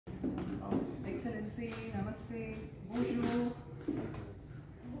Merci, namaste, bonjour.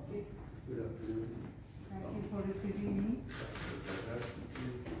 Okay. Good afternoon. Thank you for receiving me. I'm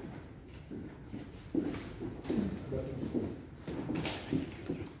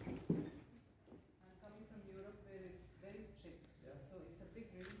coming from Europe where it's very strict, so it's a big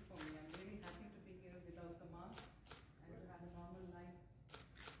relief for me. I'm really happy to be here without the mask and to have a normal life.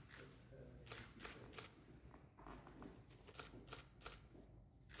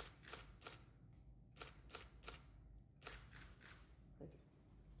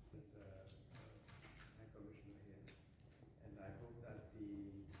 And I hope that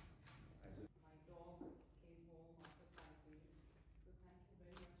My dog came home after 5 days, so thank you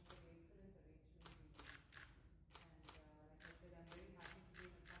very much for the excellent arrangement. And like I said, I'm very happy to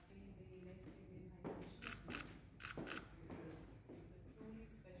be accompanying the next Indian High Commissioner because it's a truly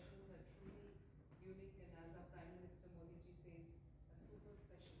special, a truly unique, and as our Prime Minister Modi ji says, a super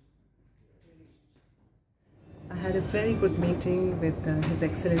special relationship. I had a very good meeting with His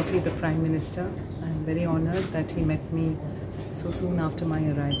Excellency the Prime Minister. I'm very honored that he met me so soon after my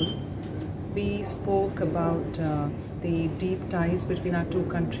arrival. We spoke about the deep ties between our two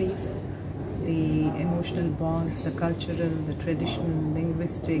countries, the emotional bonds, the cultural, the traditional,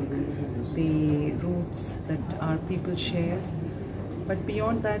 linguistic, the roots that our people share. But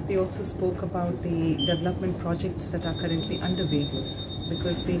beyond that, we also spoke about the development projects that are currently underway,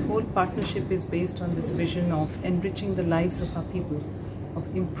 because the whole partnership is based on this vision of enriching the lives of our people, of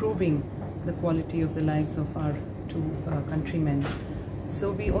improving the quality of the lives of our two countrymen.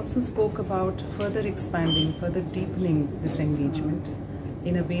 So we also spoke about further expanding, further deepening this engagement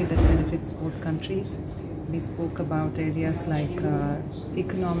in a way that benefits both countries. We spoke about areas like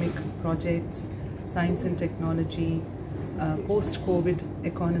economic projects, science and technology, post-COVID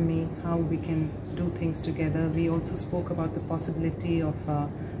economy, how we can do things together. We also spoke about the possibility of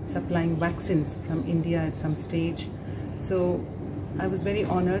supplying vaccines from India at some stage. So I was very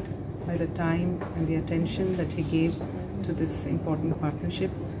honored by the time and the attention that he gave to this important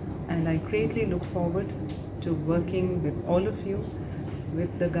partnership, and I greatly look forward to working with all of you,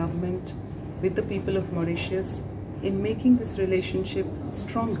 with the government, with the people of Mauritius in making this relationship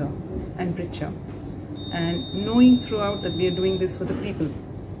stronger and richer, and knowing throughout that we are doing this for the people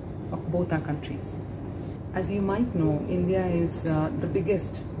of both our countries. As you might know, India is the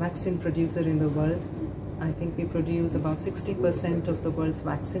biggest vaccine producer in the world. I think we produce about 60% of the world's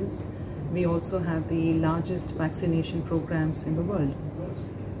vaccines. We also have the largest vaccination programs in the world.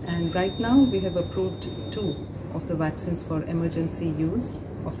 And right now we have approved 2 of the vaccines for emergency use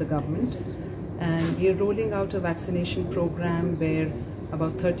of the government. And we are rolling out a vaccination program where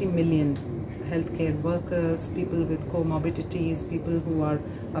about 30 million healthcare workers, people with comorbidities, people who are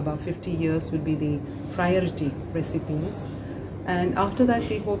above 50 years will be the priority recipients. And after that,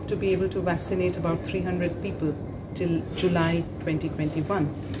 we hope to be able to vaccinate about 300 people till July 2021.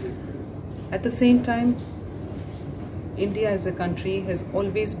 At the same time, India as a country has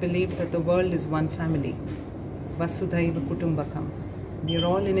always believed that the world is one family. Vasudhaiva Kutumbakam. We are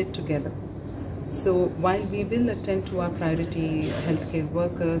all in it together. So while we will attend to our priority healthcare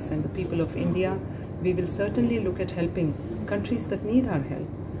workers and the people of India, we will certainly look at helping countries that need our help.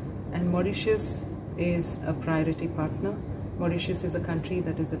 And Mauritius is a priority partner. Mauritius is a country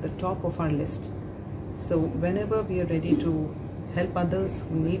that is at the top of our list. So whenever we are ready to help others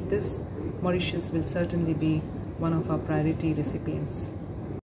who need this, Mauritius will certainly be one of our priority recipients.